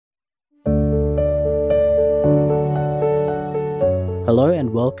Hello and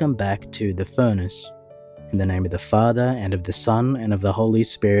welcome back to The Furnace. In the name of the Father, and of the Son, and of the Holy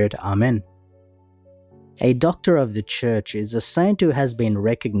Spirit. Amen. A doctor of the Church is a saint who has been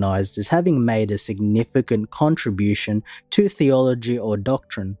recognized as having made a significant contribution to theology or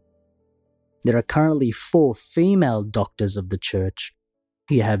doctrine. There are currently 4 female doctors of the Church.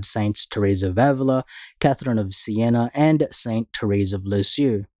 You have Saints Therese of Avila, Catherine of Siena, and Saint Therese of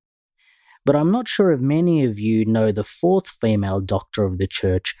Lisieux. But I'm not sure if many of you know the 4th female doctor of the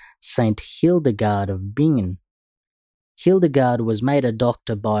Church, Saint Hildegard of Bingen. Hildegard was made a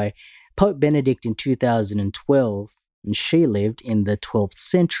doctor by Pope Benedict in 2012, and she lived in the 12th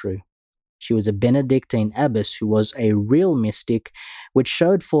century. She was a Benedictine abbess who was a real mystic, which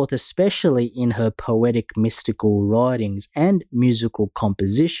showed forth especially in her poetic mystical writings and musical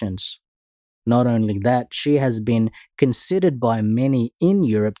compositions. Not only that, she has been considered by many in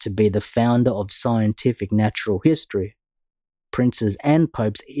Europe to be the founder of scientific natural history. Princes and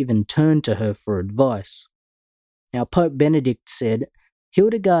popes even turned to her for advice. Now, Pope Benedict said,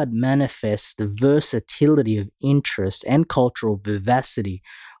 Hildegard manifests the versatility of interest and cultural vivacity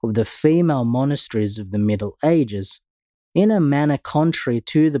of the female monasteries of the Middle Ages, in a manner contrary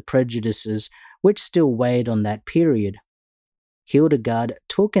to the prejudices which still weighed on that period. Hildegard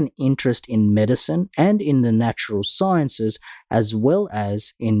took an interest in medicine and in the natural sciences as well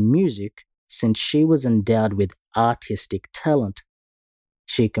as in music, since she was endowed with artistic talent.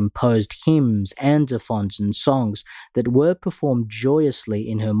 She composed hymns, antiphons, and songs that were performed joyously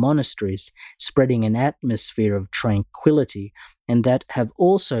in her monasteries, spreading an atmosphere of tranquility, and that have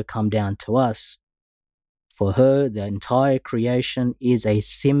also come down to us. For her, the entire creation is a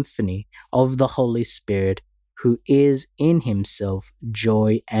symphony of the Holy Spirit, who is in himself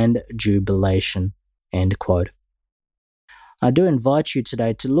joy and jubilation. End quote. I do invite you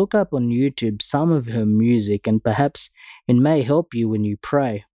today to look up on YouTube some of her music, and perhaps it may help you when you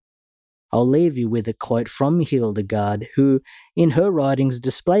pray. I'll leave you with a quote from Hildegard, who in her writings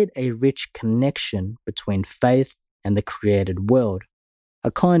displayed a rich connection between faith and the created world,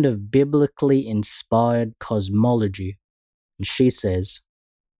 a kind of biblically inspired cosmology. And she says,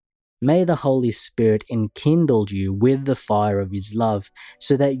 May the Holy Spirit enkindle you with the fire of his love,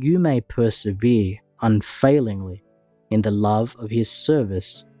 so that you may persevere unfailingly in the love of his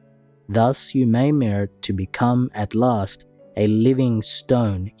service. Thus you may merit to become at last a living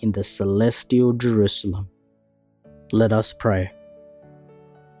stone in the celestial Jerusalem. Let us pray.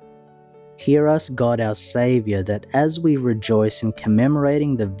 Hear us, God our Saviour, that as we rejoice in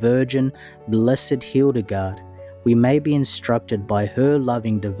commemorating the Virgin Blessed Hildegard, we may be instructed by her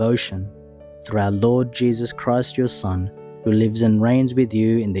loving devotion, through our Lord Jesus Christ, your Son, who lives and reigns with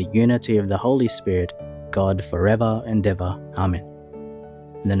you in the unity of the Holy Spirit, God forever and ever. Amen.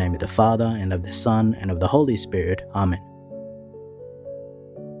 In the name of the Father, and of the Son, and of the Holy Spirit. Amen.